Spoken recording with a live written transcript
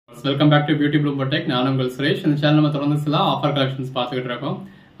Welcome back to beauty Bloom tech. நான் உங்கள் சுரேஷ். இந்த சேனல் நம்ம தொடர்ந்து சில ஆஃபர் கலெக்ஷன்ஸ் பார்த்துக்கிட்டு இருக்கோம்.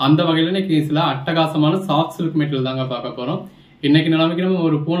 அந்த வகையில் இன்னைக்கு சில அட்டகாசமான சாஃப்ட் சில்க் மெட்டீரியல் தாங்க பார்க்க போறோம். இன்னைக்கு நிலைமைக்கு நம்ம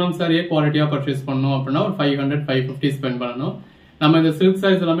ஒரு பூனம் சாரியே குவாலிட்டியா பர்ச்சேஸ் பண்ணணும் அப்படின்னா ஒரு 500-550 ஸ்பெண்ட் பண்ணணும். நம்ம இந்த சில்க்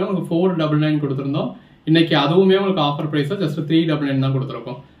சாரீஸ் எல்லாமே உங்களுக்கு 499 கொடுத்துருந்தோம். இன்னைக்கு அதுவுமே உங்களுக்கு ஆஃபர் பிரைஸ் ஜஸ்ட் 399 தான்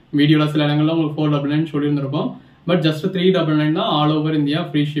கொடுத்துருக்கோம். வீடியோல சில இடங்கள்ல உங்களுக்கு 499 சொல்லியிருந்திருப்போம். பட் ஜஸ்ட் 399 தான் ஆல் ஓவர் இந்தியா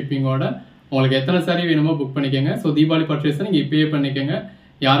ஃப்ரீ ஷிப்பிங்கோட. உங்களுக்கு எத்தனை சாரி வேணுமோ புக் பண்ணிக்கோங்க. ஸோ தீபாவளி பர்ச்சேஸ் நீங்க இப்பயே பண்ணிக்கோங்க.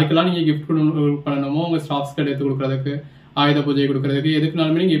 யாருக்கெல்லாம் நீங்க கிஃப்ட் பண்ணணுமோ உங்க ஸ்டாக்ஸ் கடை எடுத்து கொடுக்கறதுக்கு, ஆயுத பூஜை கொடுக்கறதுக்கு,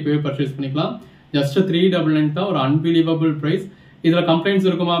 எதுக்குனாலுமே நீங்க இப்பவே பர்ச்சேஸ் பண்ணிக்கலாம். ஜஸ்ட் 399 தான் ஒரு அன்பிலீவபிள் பிரைஸ். இதுல கம்ப்ளைண்ட்ஸ்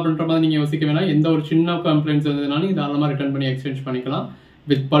இருக்குமா அப்படின்ற மாதிரி நீங்க யோசிக்க வேணாம். எந்த ஒரு சின்ன கம்ப்ளைண்ட்ஸ் இருந்ததுனாலும் நீங்க தாராளமா ரிட்டர்ன் பண்ணி எக்ஸ்சேஞ்ச் பண்ணிக்கலாம்.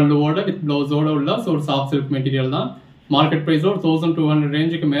 வித் பல்லுவோட வித் பிளவுஸோட உள்ள ஒரு சாஃப்ட் சில்க் மெட்டீரியல் தான். மார்க்கெட் பிரைஸ்ல ஒரு 1200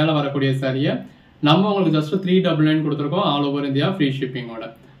 ரேஞ்சுக்கு மேல வரக்கூடிய சாரியை நம்ம உங்களுக்கு ஜஸ்ட் 399 கொடுத்துருக்கோம். All over India free ஷிப்பிங்கோட.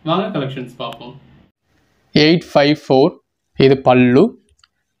 வாங்க கலெக்ஷன்ஸ் பார்ப்போம். 854 இது பல்லு.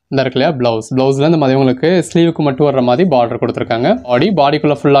 இந்த இருக்குல்லையா பிளவுஸ்ல இந்த மாதிரி உங்களுக்கு ஸ்லீவுக்கு மட்டும் வர்ற மாதிரி பார்டர் கொடுத்துருக்காங்க.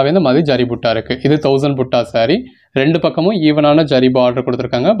 பாடிக்குள்ள ஃபுல்லாவே இந்த மாதிரி ஜரி புட்டா இருக்கு. இது 1000 புட்டா சாரி. ரெண்டு பக்கமும் ஈவனான ஜரி பார்டர்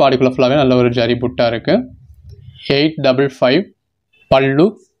கொடுத்துருக்காங்க. பாடிக்குள்ள ஃபுல்லாவே நல்ல ஒரு ஜரி புட்டா இருக்கு. 855 பல்லு.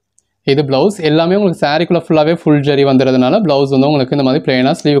 இது பிளவுஸ். எல்லாமே உங்களுக்கு சாரிக்குள்ள ஃபுல்லாவே ஃபுல் ஜரி வந்துடுறதுனால பிளவுஸ் வந்து உங்களுக்கு இந்த மாதிரி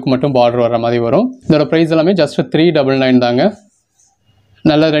பிளெயினா ஸ்லீவுக்கு மட்டும் பார்டர் வர்ற மாதிரி வரும். இதோட பிரைஸ் எல்லாமே ஜஸ்ட் 399 தாங்க.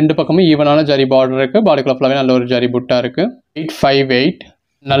 நல்ல ரெண்டு பக்கமும் ஈவனான ஜரி பார்டர் இருக்கு. பாடிக்குள்ள ஃபுல்லாவே நல்ல ஒரு ஜரி புட்டா இருக்கு. 858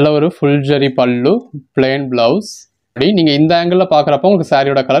 நல்ல ஒரு ஃபுல் ஜரி பல்லு, பிளெயின் பிளவுஸ். அப்படி நீங்கள் இந்த ஆங்கிளில் பார்க்குறப்போ உங்களுக்கு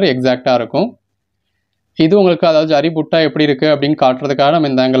சாரியோட கலர் எக்ஸாக்டாக இருக்கும். இது உங்களுக்கு அதாவது ஜரி புட்டா எப்படி இருக்குது அப்படின்னு காட்டுறதுக்காக நம்ம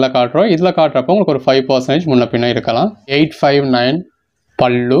இந்த ஆங்கிளில் காட்டுறோம். இதில் காட்டுறப்போ உங்களுக்கு ஒரு 5% முன்ன பின்ன இருக்கலாம். 859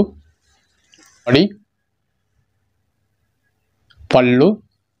 பல்லு. அப்படி பல்லு.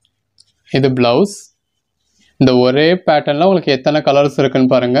 இது பிளவுஸ். இந்த ஒரே பேட்டர்னில் உங்களுக்கு எத்தனை கலர்ஸ்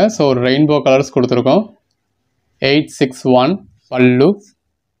இருக்குன்னு பாருங்கள். ஸோ ஒரு ரெயின்போ கலர்ஸ் கொடுத்துருக்கோம். 861 பல்லு,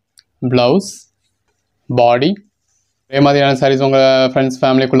 பிளவுஸ், பாடி. அதே மாதிரியான சாரீஸ் உங்கள் ஃப்ரெண்ட்ஸ்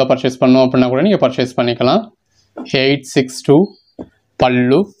ஃபேமிலிக்குள்ளே பர்ச்சேஸ் பண்ணோம் அப்படின்னா கூட நீங்கள் பர்ச்சேஸ் பண்ணிக்கலாம். 862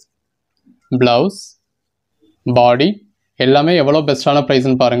 பல்லு, பிளவுஸ், பாடி. எல்லாமே எவ்வளோ பெஸ்ட்டான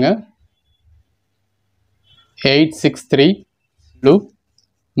ப்ரைஸ்ன்னு பாருங்கள். 863 பல்லு,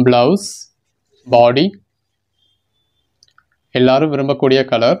 பிளவுஸ், பாடி. எல்லாரும் விரும்பக்கூடிய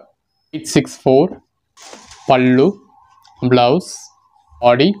கலர். 864 பல்லு, பிளவுஸ்,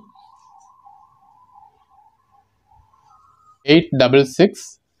 பாடி. 866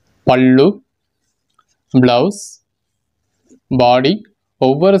 பல்லு, பிளவுஸ், பாடி.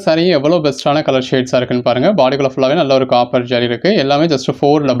 ஒவ்வொரு சாரியும் எவ்வளோ பெஸ்ட்டான கலர் ஷேட்ஸாக இருக்குன்னு பாருங்கள். பாடிக்குள்ள ஃபுல்லாகவே நல்ல ஒரு காப்பர் ஜரி இருக்குது. எல்லாமே ஜஸ்ட்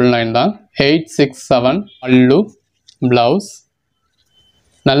 499 தான். 867 பல்லு, பிளவுஸ்.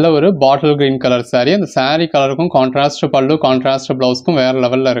 நல்ல ஒரு பாட்டில் கிரீன் கலர் சாரி. அந்த சாரி கலருக்கும் கான்ட்ராஸ்ட் பல்லு கான்ட்ராஸ்ட் ப்ளவுஸ்க்கும் வேறு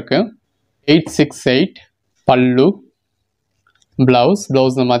லெவலில் இருக்குது. 868 பல்லு, பிளவுஸ்.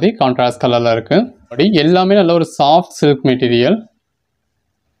 இந்த மாதிரி கான்ட்ராஸ்ட் கலரில் இருக்குது. அப்படி எல்லாமே நல்ல ஒரு சாஃப்ட் சில்க் மெட்டீரியல்.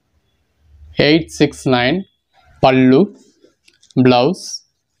 869 பல்லு, பிளவுஸ்,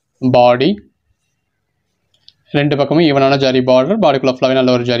 பாடி. ரெண்டு பக்கமும் ஈவனான ஜரி பார்டர். பாடிக்குள்ள ஃபுல்லாகவே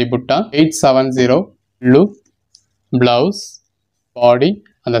நல்ல ஒரு ஜரி புட்டா. 870 பல்லு, பிளவுஸ், பாடி.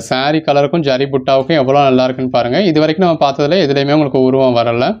 அந்த சாரி கலருக்கும் ஜரி புட்டாவுக்கும் எவ்வளோ நல்லா இருக்குன்னு பாருங்கள். இது வரைக்கும் நம்ம பார்த்ததுல எதுலேயுமே உங்களுக்கு உருவம்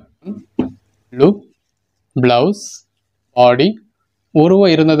வரலை. பல்லு, பிளவுஸ், பாடி.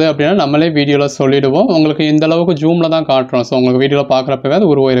 உருவம் இருந்தது அப்படின்னா நம்மளே வீடியோவில் சொல்லிவிடுவோம். உங்களுக்கு இந்த அளவுக்கு ஜூமில் தான் காட்டுறோம். ஸோ உங்களுக்கு வீடியோவில் பார்க்குறப்பவே அது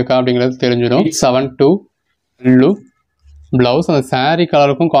உருவம் இருக்கா அப்படிங்கிறது தெரிஞ்சிடும். 872 பல்லு, பிளவுஸ். அந்த சாரி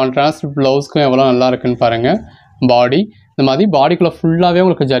கலருக்கும் கான்ட்ராஸ்ட் ப்ளவுஸ்க்கும் எவ்வளோ நல்லா இருக்குன்னு பாருங்கள். பாடி. இந்த மாதிரி பாடிக்குள்ளே ஃபுல்லாகவே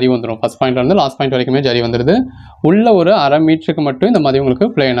உங்களுக்கு ஜரி வந்துடும். ஃபஸ்ட் பாயிண்ட்லேருந்து லாஸ்ட் பாயிண்ட் வரைக்குமே ஜரி வந்துடுது. உள்ள ஒரு அரை மீட்டருக்கு மட்டும் இந்த மாதிரி உங்களுக்கு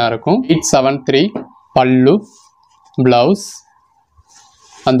பிளெயினாக இருக்கும். 873 பல்லு, பிளவுஸ்.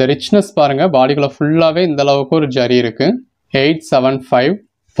 அந்த ரிச்னஸ் பாருங்கள். பாடிக்குள்ளே ஃபுல்லாகவே இந்த அளவுக்கு ஒரு ஜரி இருக்குது. 875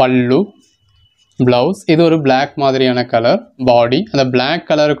 பல்லு, பிளவுஸ். இது ஒரு பிளாக் மாதிரியான கலர். பாடி. அந்த பிளாக்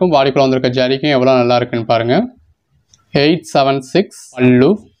கலருக்கும் பாடிக்குள்ளே வந்திருக்க ஜரிக்கும் எவ்வளோ நல்லா இருக்குன்னு பாருங்கள். 876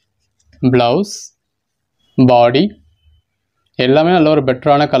 பல்லு, பிளவுஸ், பாடி. எல்லாமே நல்ல ஒரு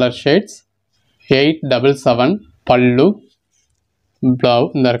பெட்டரான கலர் ஷேட்ஸ். 877 பல்லு,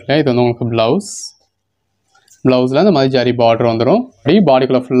 பிளவுஸ். இந்த இருக்குல்ல இது வந்து உங்களுக்கு ப்ளவுஸில் இந்த மாதிரி ஜரி பார்டர் வந்துடும். அப்படி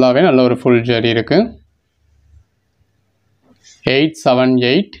பாடிக்குள்ளே ஃபுல்லாகவே நல்ல ஒரு ஃபுல் ஜரி இருக்குது.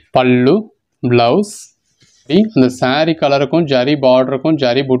 878 பல்லு, பிளவுஸ். அந்த சாரி கலருக்கும் ஜரி பார்டருக்கும்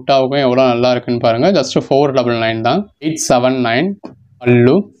ஜரி புட்டாவுக்கும் எவ்வளோ நல்லா இருக்குன்னு பாருங்கள். ஜஸ்ட் 499 தான். 879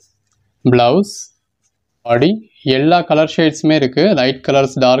 பல்லு, பிளவுஸ், பாடி. எல்லா கலர் ஷேட்ஸுமே இருக்குது. லைட்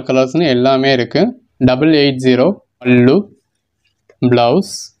கலர்ஸ், டார்க் கலர்ஸ்னு எல்லாமே இருக்குது. 880 பல்லு,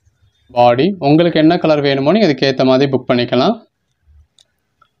 பிளவுஸ், பாடி. உங்களுக்கு என்ன கலர் வேணுமோ நீங்கள் அதுக்கேற்ற மாதிரி புக் பண்ணிக்கலாம்.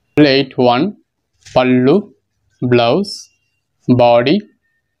 881 பல்லு, blouse, body,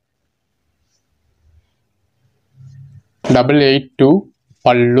 882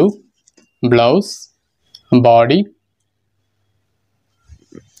 pallu blouse body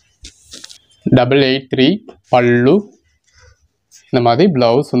 883 pallu இந்த மாதிரி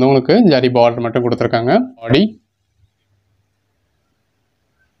blouse வந்து உங்களுக்கு ஜரி border மட்டும் கொடுத்திருக்காங்க body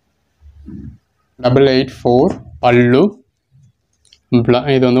 884 pallu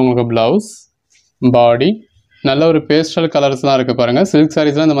இது வந்து உங்களுக்கு blouse body நல்ல ஒரு பேஸ்டல் கலர்ஸ்லாம் இருக்குது பாருங்கள் சில்க்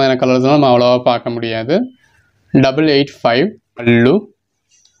சாரீஸ்லாம் இந்த மாதிரியான கலர்ஸ்லாம் நம்ம அவ்வளோவா பார்க்க முடியாது 885 பல்லு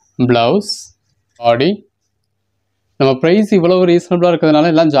ப்ளவுஸ் பாடி நம்ம ப்ரைஸ் இவ்வளோ ரீசனபிளாக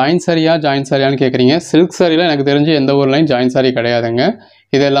இருக்கிறதுனால எல்லாம் ஜாயின் சாரியான்னு கேட்குறீங்க சில்க் சாரியில் எனக்கு தெரிஞ்சு எந்த ஊர்லையும் ஜாயின் சாரி கிடையாதுங்க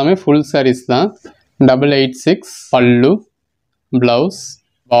இது எல்லாமே ஃபுல் சாரீஸ் தான் 886 பல்லு ப்ளவுஸ்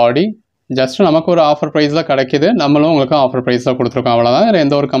பாடி ஜஸ்ட் நமக்கு ஒரு ஆஃபர் ப்ரைஸில் கிடைக்கிது நம்மளும் உங்களுக்கு ஆஃபர் ப்ரைஸில் கொடுத்துருக்கோம் அவ்வளோதான் வேறு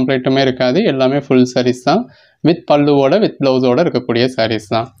எந்த ஒரு கம்ப்ளைண்ட்டுமே இருக்காது எல்லாமே ஃபுல் சாரீஸ் தான் வித் பல்லுவோட வித் ப்ளவுஸோட இருக்கக்கூடிய சாரீஸ்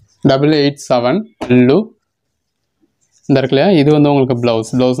தான் 887 பல்லு இந்த இருக்கு இல்லையா இது வந்து உங்களுக்கு ப்ளவுஸ்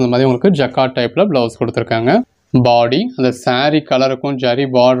இந்த மாதிரி உங்களுக்கு ஜக்கார்ட் டைப்பில் ப்ளவுஸ் கொடுத்துருக்காங்க பாடி அந்த சாரீ கலருக்கும் ஜரி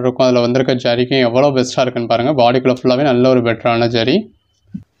பார்டருக்கும் அதில் வந்திருக்க ஜரிக்கும் எவ்வளோ பெஸ்ட்டாக இருக்குன்னு பாருங்கள் பாடிக்குள்ளே ஃபுல்லாகவே நல்ல ஒரு பெட்டரான ஜரி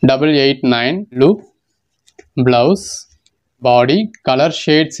 889 ப்ளூ ப்ளவுஸ் பாடி கலர்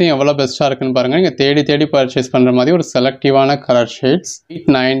ஷேட்ஸும் எவ்வளோ பெஸ்ட்டாக இருக்குன்னு பாருங்கள் நீங்கள் தேடி பர்ச்சேஸ் பண்ணுற மாதிரி ஒரு செலக்டிவான கலர் ஷேட்ஸ்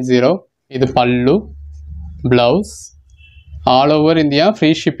 890 இது பல்லு blouse all over India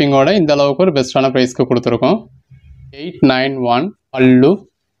free ஷிப்பிங்கோட இந்த அளவுக்கு ஒரு பெஸ்ட்டான ப்ரைஸ்க்கு கொடுத்துருக்கோம் 891 பல்லு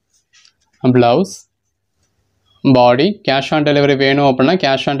blouse body cash on delivery வேணும் அப்படின்னா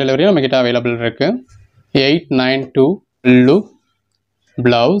கேஷ் ஆன் டெலிவரி நம்மக்கிட்ட அவைலபிள் இருக்குது 892 பல்லு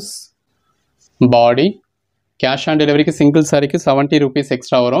ப்ளவுஸ் பாடி கேஷ் ஆன் டெலிவரிக்கு சிங்கிள் சாரிக்கு 70 rupees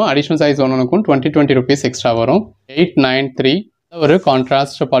எக்ஸ்ட்ரா வரும் அடிஷ்னல் சைஸ் ஒன்றுக்கும் 20 rupees எக்ஸ்ட்ரா வரும் 893 ஒரு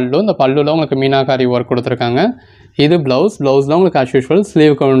கான்ட்ராஸ்ட் பல்லு இந்த பல்லுவில் உங்களுக்கு மீனாகாரி ஒர்க் கொடுத்துருக்காங்க இது ப்ளவுஸில் உங்களுக்கு ஆஸ் யூஷுவல்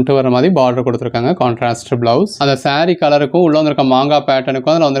ஸ்லீவ் கொண்டு வர மாதிரி பார்டர் கொடுத்துருக்காங்க கான்ட்ராஸ்ட் ப்ளவுஸ் அந்த சாரீ கலருக்கும் உள்ளே வந்திருக்க மாங்காய்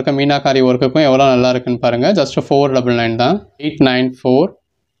பேட்டர்னுக்கும் அதில் வந்திருக்க மீனாகாரி ஒர்க்குக்கும் எவ்வளோ நல்லா இருக்குன்னு பாருங்கள் ஜஸ்ட் 499 தான் 894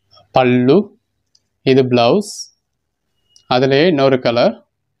 பல்லு இது ப்ளவுஸ் அதிலே இன்னொரு கலர்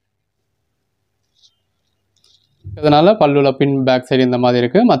இதனால் பல்லுவில் பின் பேக் சைடு இந்த மாதிரி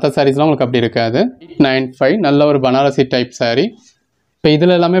இருக்குது மற்ற சாரீஸ்லாம் உங்களுக்கு அப்படி இருக்காது 895 நல்ல ஒரு பனாரசி டைப் சாரீ இப்போ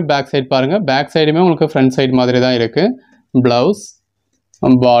இதில் எல்லாமே பேக் சைடு பாருங்கள் பேக் சைடுமே உங்களுக்கு ஃப்ரண்ட் சைடு மாதிரி தான் இருக்குது ப்ளவுஸ்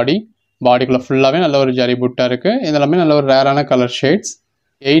பாடிக்குள்ளே ஃபுல்லாகவே நல்ல ஒரு ஜரி புட்டாக இருக்குது இதெல்லாமே நல்ல ஒரு ரேரான கலர் ஷேட்ஸ்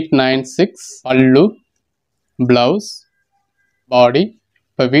 896 பல்லு ப்ளவுஸ் பாடி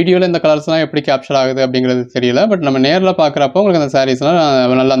இப்போ வீடியோவில் இந்த கலர்ஸ்லாம் எப்படி கேப்சர் ஆகுது அப்படிங்கிறது தெரியல பட் நம்ம நேரில் பார்க்குறப்போ உங்களுக்கு அந்த சாரீஸ்லாம்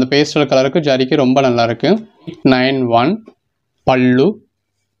நல்லா அந்த பேஸ்டல் கலருக்கு ஜரிக்கு ரொம்ப நல்லாயிருக்கு 891 பல்லு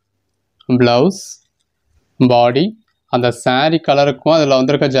ப்ளவுஸ் பாடி அந்த சாரீ கலருக்கும் அதில்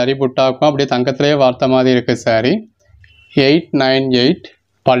வந்திருக்க ஜரி புட்டாக்கும் அப்படியே தங்கத்திலே வார்த்த மாதிரி இருக்குது சாரீ 898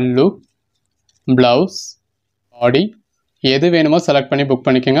 பல்லு ப்ளவுஸ் பாடி எது வேணுமோ செலக்ட் பண்ணி புக்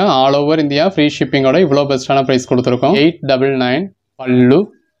பண்ணிக்கோங்க ஆல் ஓவர் இந்தியா ஃப்ரீ ஷிப்பிங்கோட இவ்வளோ பெஸ்ட்டான ப்ரைஸ் கொடுத்துருக்கோம் 899 பல்லு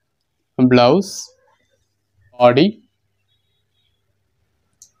ப்ளவுஸ் பாடி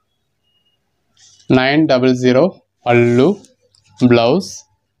 900 பல்லு ப்ளவுஸ்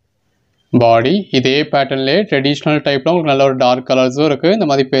பாடி இதே பேட்டர்ன்லேயே ட்ரெடிஷ்னல் டைப்பில் உங்களுக்கு நல்ல ஒரு டார்க் கலர்ஸும் இருக்குது இந்த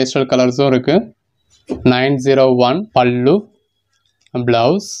மாதிரி பேஸ்டல் கலர்ஸும் இருக்குது 901 பல்லு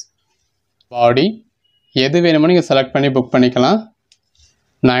ப்ளவுஸ் பாடி எது வேணுமோ நீங்கள் செலக்ட் பண்ணி புக் பண்ணிக்கலாம்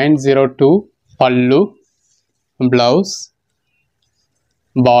 902 பல்லு ப்ளவுஸ்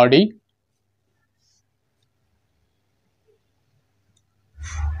பாடி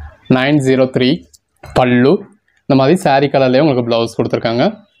 903 பல்லு இந்த மாதிரி சாரீ கலர்லேயே உங்களுக்கு ப்ளவுஸ் கொடுத்துருக்காங்க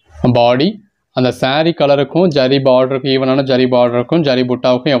பாடி அந்த சாரீ கலருக்கும் ஜரி பார்டருக்கும் ஈவனான ஜரி பார்டருக்கும் ஜரி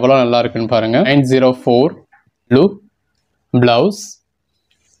புட்டாவுக்கும் எவ்வளோ நல்லா இருக்குன்னு பாருங்கள் 904 ப்ளூ ப்ளவுஸ்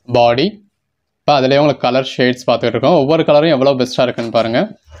பாடி இப்போ அதிலே உங்களுக்கு கலர் ஷேட்ஸ் பார்த்துட்டு இருக்கோம் ஒவ்வொரு கலரும் எவ்வளோ பெஸ்ட்டாக இருக்குன்னு பாருங்கள்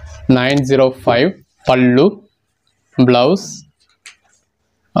 905 பல்லு ப்ளவுஸ்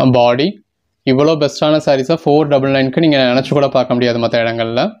பாடி இவ்வளோ பெஸ்ட்டான சாரீஸாக 499க்கு நீங்கள் நினச்சி கூட பார்க்க முடியாது மற்ற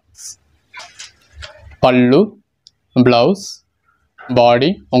இடங்களில் பல்லு ப்ளவுஸ் பாடி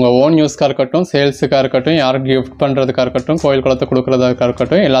உங்கள் ஓன் யூஸ்க்காக இருக்கட்டும் சேல்ஸுக்காக இருக்கட்டும் யாருக்கு கிஃப்ட் பண்ணுறதுக்காக இருக்கட்டும் கோயில் குளத்தை கொடுக்குறதுக்காக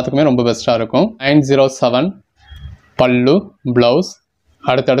இருக்கட்டும் எல்லாத்துக்குமே ரொம்ப பெஸ்ட்டாக இருக்கும் 907 பல்லு ப்ளவுஸ்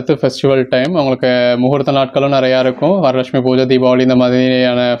அடுத்தடுத்து ஃபெஸ்டிவல் டைம் உங்களுக்கு முகூர்த்த நாட்களும் நிறையா இருக்கும் வரலட்சுமி பூஜை தீபாவளி இந்த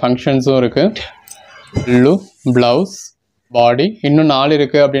மாதிரியான ஃபங்க்ஷன்ஸும் இருக்குது பல்லு ப்ளவுஸ் பாடி இன்னும் 4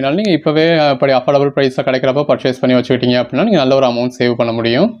 இருக்குது அப்படின்னாலும் நீங்கள் இப்போவே அப்படி அஃபோர்டபுள் ப்ரைஸில் கிடைக்கிறப்ப பர்ச்சேஸ் பண்ணி வச்சுக்கிட்டீங்க அப்படின்னா நீங்கள் நல்ல ஒரு அமௌண்ட் சேவ் பண்ண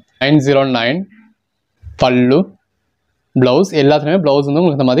முடியும் 909 பல்லு ப்ளவுஸ் எல்லாத்துலேயுமே ப்ளவுஸ் வந்து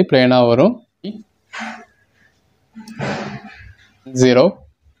உங்களுக்கு இந்த மாதிரி பிளேனாக வரும் 0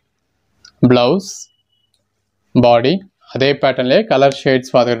 ப்ளவுஸ் பாடி அதே பேட்டர்ன்லேயே கலர்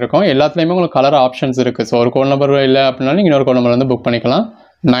ஷேட்ஸ் பார்த்துட்டு இருக்கோம். எல்லாத்துலேயுமே உங்களுக்கு கலர் ஆப்ஷன்ஸ் இருக்குது. ஸோ ஒரு கோட் நம்பர் இல்லை அப்படின்னா நீங்கள் இன்னொரு கோட் நம்பர் வந்து புக் பண்ணிக்கலாம்.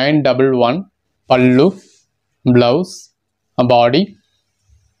 911 பல்லு, ப்ளவுஸ், பாடி.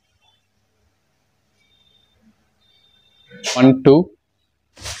 12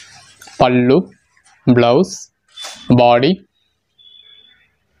 பல்லு, ப்ளவுஸ், பாடி.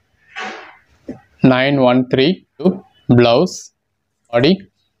 913 ப்ளவுஸ், பாடி.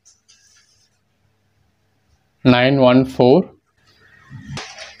 914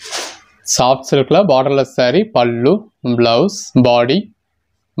 சாஃப்ட் சில்கில் பார்டர்லெஸ் saree, பல்லு, ப்ளவுஸ், பாடி.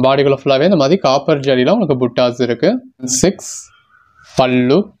 பாடிக்குள்ள ஃபுல்லாகவே இந்த மாதிரி காப்பர் ஜரியில் உங்களுக்கு புட்டாஸ் இருக்குது. 6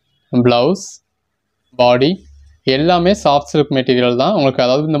 பல்லு, ப்ளவுஸ், பாடி. எல்லாமே சாஃப்ட் சில்க் மெட்டீரியல் தான் உங்களுக்கு.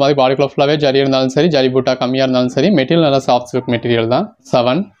 அதாவது இந்த மாதிரி பாடிக்குள்ள ஃபுல்லாகவே ஜரி இருந்தாலும் சரி, ஜரி புட்டா கம்மியாக இருந்தாலும் சரி, மெட்டீரியல் நல்லா சாஃப்ட் சில்க் மெட்டீரியல் தான்.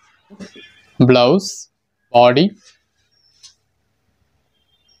 7 ப்ளவுஸ், பாடி.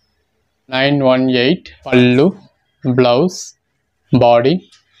 918 பல்லு, ப்ளவுஸ், பாடி.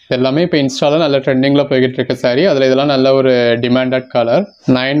 எல்லாமே இப்போ இன்ஸ்டாவில் நல்ல ட்ரெண்டிங்கில் போய்கிட்டு இருக்க saree. அதில் இதெல்லாம் நல்ல ஒரு டிமாண்டட் கலர்.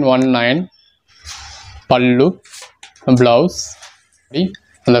 919 பல்லு, ப்ளவுஸ், பாடி.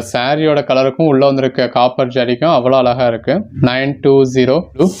 அந்த சாரியோட கலருக்கும் உள்ளே வந்திருக்க காப்பர் ஜரிக்கும் அவ்வளோ அழகாக இருக்குது.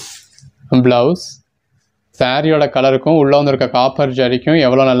 920 ப்ளவுஸ். சாரியோட கலருக்கும் உள்ளே வந்திருக்க காப்பர் ஜரிக்கும்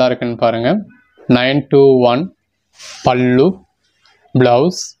எவ்வளோ நல்லா இருக்குன்னு பாருங்கள். 921 பல்லு,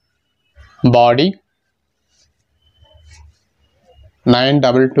 ப்ளவுஸ், பாடி.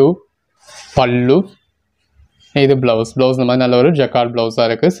 922 பல்லு. இது ப்ளவுஸ். இந்த மாதிரி நல்ல ஒரு ஜக்கார்ட் ப்ளவுஸாக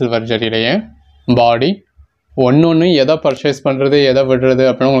இருக்குது சில்வர் ஜரியிலேயே. பாடி. ஒன்று எதை பர்ச்சேஸ் பண்ணுறது எதை விடுறது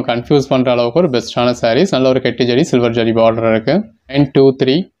அப்படின்னு உங்களுக்கு கன்ஃபியூஸ் பண்ணுற அளவுக்கு ஒரு பெஸ்ட்டான சாரீஸ். நல்ல ஒரு கெட்டி ஜரி சில்வர் ஜரி பார்டர் இருக்குது.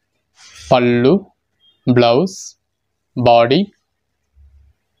 923 பல்லு, ப்ளவுஸ், பாடி.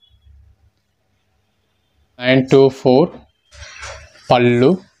 924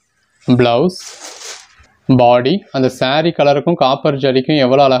 பல்லு, ப்ளவுஸ், பாடி. அந்த saree கலருக்கும் காப்பர் ஜரிக்கும்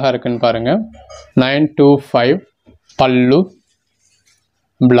எவ்வளோ அழகாக இருக்குன்னு பாருங்கள். 925 பல்லு,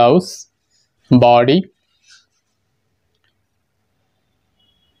 ப்ளவுஸ், பாடி.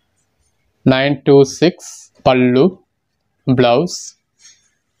 926 பல்லு, ப்ளவுஸ்,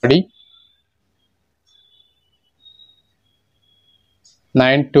 பாடி.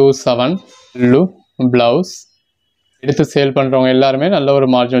 927 பல்லு, ப்ளவுஸ். எடுத்து சேல் பண்ணுறவங்க எல்லாருமே நல்ல ஒரு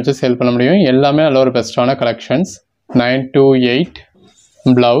மார்ஜின் வச்சு சேல் பண்ண முடியும். எல்லாமே நல்ல ஒரு பெஸ்ட்டான கலெக்ஷன்ஸ். 928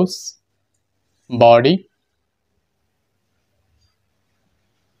 ப்ளவுஸ், பாடி.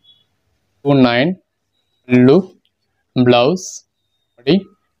 29 பல்லு, ப்ளவுஸ், பாடி.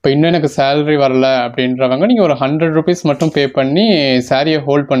 இப்போ இன்னும் எனக்கு சேலரி வரல அப்படின்றவங்க நீங்கள் ஒரு 100 rupees மட்டும் பே பண்ணி சாரியை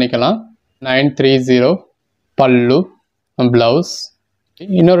ஹோல்ட் பண்ணிக்கலாம். 930 பல்லு, ப்ளவுஸ்.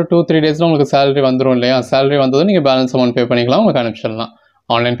 இன்னொரு 2-3 டேஸில் உங்களுக்கு சேலரி வந்துடும் இல்லையா? சேலரி வந்ததும் நீங்கள் பேலன்ஸ் அமௌண்ட் பே பண்ணிக்கலாம், உங்களுக்கு அனுப்பிச்சிடலாம்.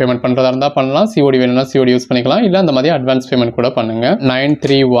 ஆன்லைன் பேமெண்ட் பண்ணுறதா இருந்தால் பண்ணலாம். சிஓடி வேணும்னா சிஓடி யூஸ் பண்ணிக்கலாம். இல்லை அந்த மாதிரி அட்வான்ஸ் பேமெண்ட் கூட பண்ணுங்கள்.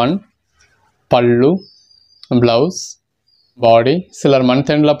 931 பல்லு, ப்ளவுஸ், பாடி. சிலர்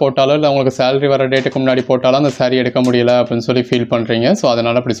மந்த் எண்டில் போட்டாலும் இல்லை உங்களுக்கு சேலரி வர டேட்டுக்கு முன்னாடி போட்டாலும் அந்த சாரீ எடுக்க முடியல அப்படின்னு சொல்லி ஃபீல் பண்ணுறீங்க. ஸோ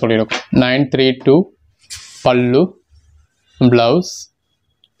அதனால் அப்படி சொல்லியிருக்கோம். 932 பல்லு, ப்ளவுஸ்.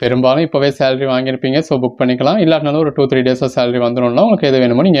 பெரும்பாலும் இப்போவே சேலரி வாங்கியிருப்பீங்க, ஸோ புக் பண்ணிக்கலாம். இல்லாட்டினாலும் ஒரு 2-3 டேஸில் சேலரி வந்துடும்னா உங்களுக்கு எது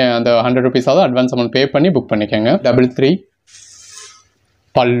வேணுமோ நீங்கள் அந்த 100 rupees அட்வான்ஸ் அமௌண்ட் பே பண்ணி புக் பண்ணிக்கோங்க. 33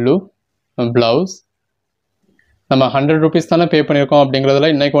 பல்லு, ப்ளவுஸ். நம்ம 100 rupees தானே பே பண்ணியிருக்கோம் அப்படிங்கிறதுல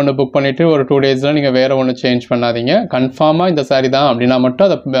இன்றைக்கி ஒன்று புக் பண்ணிவிட்டு ஒரு 2 daysல நீங்கள் வேறு ஒன்று சேஞ்ச் பண்ணாதீங்க. கன்ஃபார்மாக இந்த சாரீ தான் அப்படின்னா மட்டும்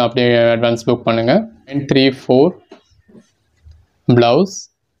அதை அப்படியே அட்வான்ஸ் புக் பண்ணுங்கள். 934 ப்ளவுஸ்,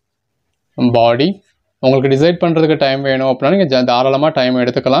 பாடி. உங்களுக்கு டிசைட் பண்ணுறதுக்கு டைம் வேணும் அப்படின்னா நீங்கள் தாராளமாக டைம்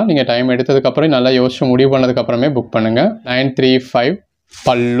எடுத்துக்கலாம். நீங்கள் டைம் எடுத்ததுக்கப்புறம் நல்லா யோசிச்சு முடிவு பண்ணதுக்கப்புறமே புக் பண்ணுங்கள். 935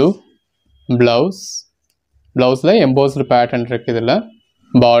 பல்லு, ப்ளவுஸ். ப்ளவுஸில் எம்போஸ்டு பேட்டர்ன் இருக்குது இதில்.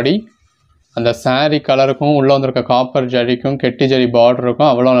 பாடி. அந்த சாரீ கலருக்கும் உள்ளே வந்திருக்க காப்பர் ஜரிக்கும் கெட்டி ஜரி பார்டருக்கும்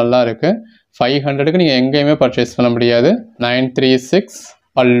அவ்வளோ நல்லா இருக்குது. 500க்கு நீங்கள் எங்கேயுமே பர்ச்சேஸ் பண்ண முடியாது. 936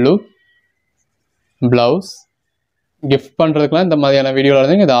 பல்லு, ப்ளவுஸ். கிஃப்ட் பண்ணுறதுக்குலாம் இந்த மாதிரியான வீடியோவில்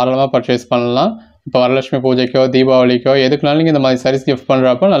இருந்து நீங்கள் தாராளமாக பர்ச்சேஸ் பண்ணலாம். இப்போ வரலட்சுமி பூஜைக்கோ தீபாவளிக்கோ எதுக்குனாலும் நீங்கள் இந்த மாதிரி சாரீஸ் கிஃப்ட்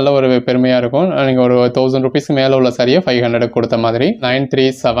பண்ணுறப்போ நல்ல ஒரு பெருமையாக இருக்கும். நீங்கள் ஒரு 1000 rupees மேலே உள்ள சாரியை 500க்கு கொடுத்த மாதிரி.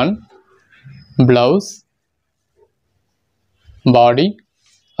 937 ப்ளவுஸ், பாடி.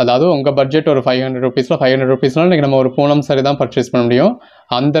 அதாவது உங்கள் பட்ஜெட் ஒரு 500 rupeesல 500 rupeesனால் இன்றைக்கி நம்ம ஒரு பூனம் சாரி தான் பர்ச்சேஸ் பண்ண முடியும்.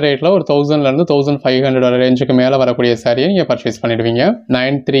 அந்த ரேட்டில் ஒரு 1000லேருந்து 1500 ரேஞ்சுக்கு மேலே வரக்கூடிய சாரியை நீங்கள் பர்ச்சேஸ் பண்ணிடுவீங்க.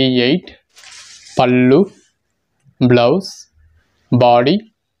 938 பல்லு, ப்ளவுஸ், பாடி.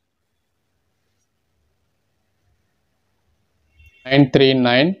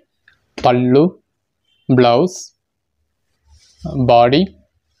 939 பல்லு, ப்ளவுஸ், பாடி.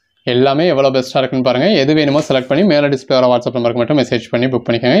 எல்லாமே எவ்வளோ பெஸ்ட்டாக இருக்குன்னு பாருங்கள். எது வேணுமோ செலக்ட் பண்ணி மேலே டிஸ்பிளே வர வாட்ஸ்அப் நம்பருக்கு மட்டும் மெசேஜ் பண்ணி புக்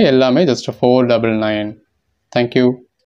பண்ணிக்கோங்க. எல்லாமே ஜஸ்ட் 499. தேங்க்யூ.